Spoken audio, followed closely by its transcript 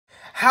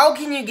how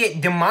can you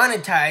get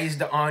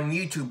demonetized on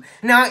YouTube?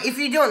 Now, if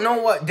you don't know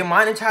what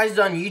demonetized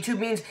on YouTube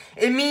means,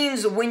 it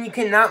means when you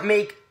cannot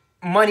make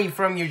money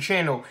from your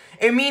channel.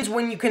 It means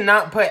when you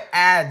cannot put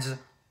ads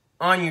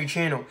on your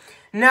channel.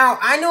 Now,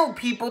 I know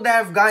people that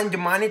have gotten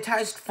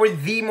demonetized for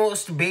the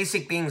most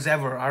basic things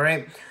ever,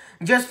 alright?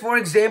 Just for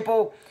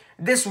example,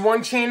 this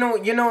one channel,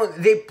 you know,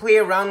 they play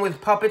around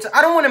with puppets.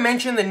 I don't want to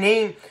mention the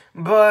name,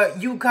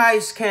 but you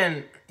guys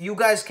can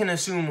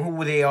assume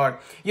who they are.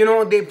 You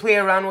know, they play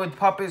around with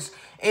puppets,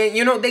 and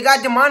you know, they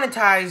got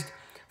demonetized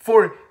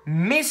for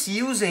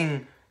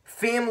misusing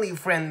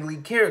family-friendly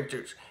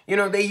characters. You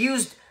know, they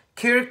used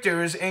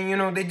characters and, you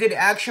know, they did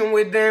action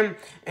with them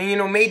and, you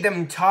know, made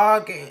them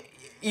talk.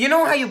 You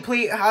know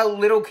how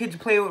little kids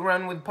play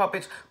around with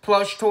puppets,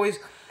 plush toys?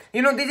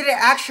 You know, they did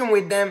action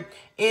with them,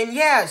 and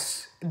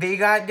yes, they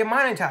got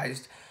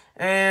demonetized.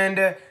 And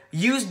they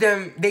used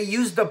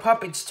the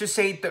puppets to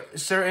say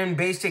certain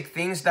basic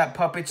things that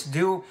puppets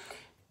do,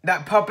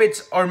 that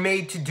puppets are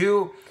made to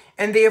do,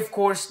 and they, of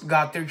course,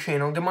 got their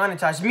channel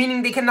demonetized,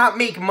 meaning they cannot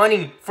make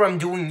money from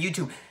doing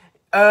YouTube.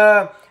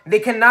 They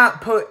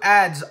cannot put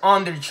ads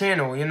on their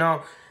channel, you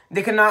know?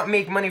 They cannot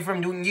make money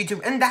from doing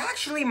YouTube, and that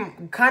actually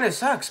kind of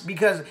sucks,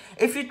 because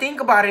if you think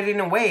about it in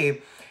a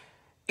way,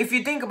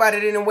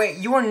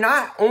 you are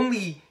not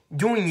only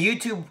doing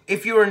YouTube,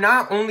 if you are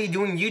not only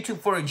doing YouTube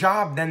for a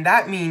job, then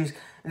that means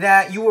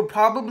that you will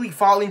probably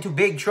fall into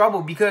big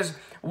trouble, because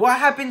what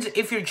happens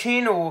if your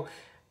channel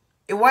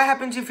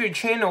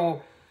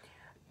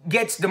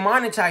gets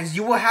demonetized?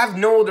 You will have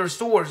no other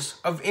source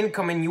of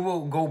income and you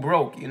will go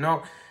broke, you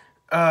know?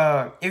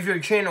 If your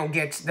channel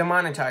gets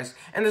demonetized.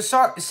 And the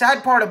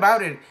sad part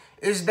about it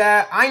is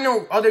that I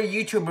know other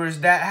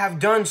YouTubers that have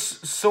done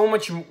so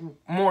much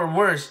more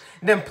worse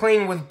than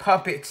playing with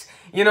puppets,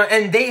 you know,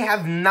 and they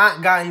have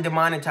not gotten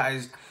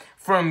demonetized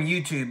from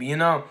YouTube, you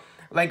know,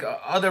 like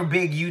other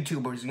big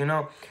YouTubers, you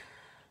know.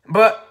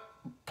 But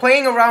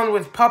playing around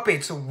with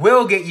puppets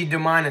will get you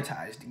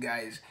demonetized,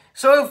 guys.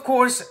 So, of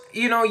course,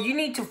 you know, you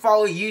need to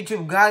follow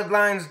YouTube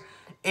guidelines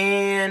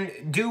and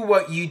do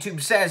what YouTube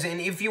says.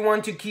 And if you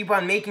want to keep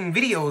on making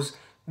videos,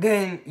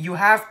 then you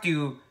have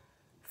to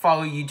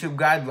follow YouTube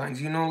guidelines.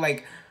 You know,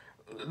 like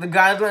the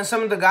guidelines,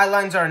 some of the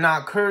guidelines are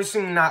not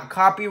cursing, not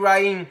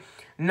copywriting,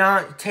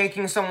 not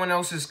taking someone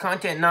else's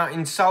content, not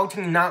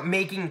insulting, not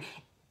making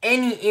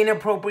any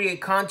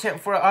inappropriate content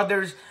for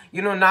others,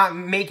 you know, not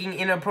making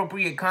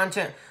inappropriate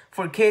content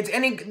for kids.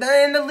 And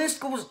the list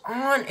goes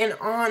on and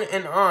on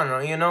and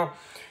on, you know,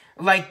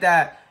 like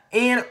that.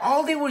 And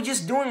all they were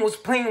just doing was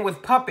playing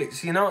with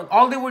puppets, you know.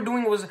 All they were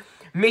doing was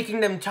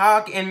making them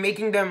talk and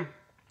making them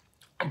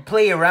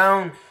play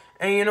around.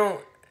 And, you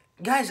know,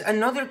 guys,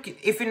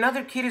 if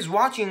another kid is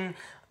watching,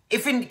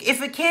 if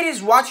a kid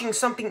is watching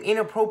something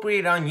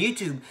inappropriate on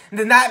YouTube,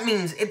 then that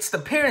means it's the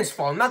parents'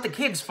 fault, not the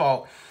kid's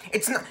fault.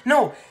 It's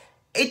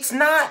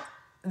not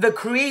the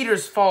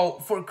creator's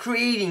fault for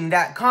creating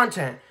that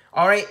content,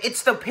 all right?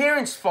 It's the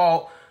parents'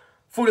 fault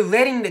for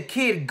letting the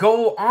kid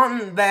go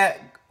on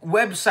that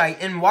website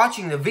and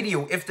watching the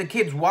video if the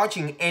kid's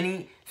watching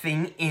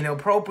anything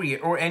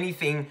inappropriate or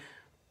anything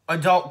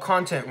adult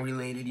content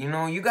related. You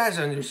know, you guys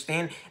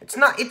understand. It's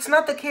not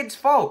the kid's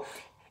fault.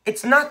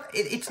 It's not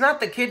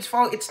the kid's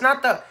fault. It's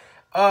not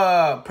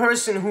the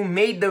person who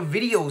made the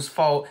video's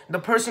fault. The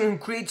person who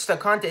creates the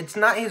content, it's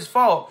not his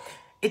fault.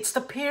 It's the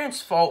parents'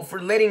 fault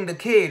for letting the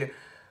kid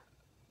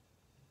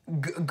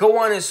go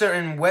on a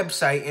certain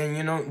website and,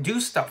 you know, do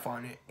stuff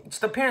on it. It's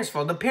the parents'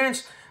 fault. The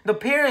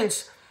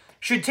parents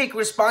should take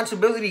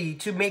responsibility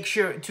to make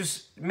sure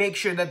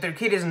that their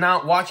kid is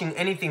not watching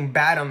anything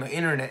bad on the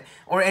internet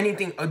or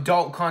anything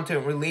adult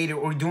content related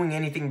or doing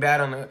anything bad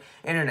on the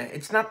internet.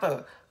 It's not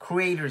the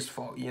creator's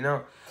fault, you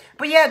know.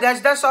 But yeah,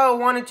 guys, that's all I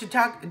wanted to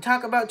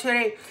talk about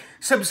today.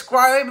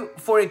 Subscribe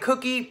for a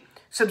cookie,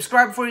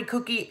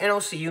 and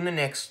I'll see you in the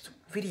next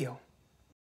video.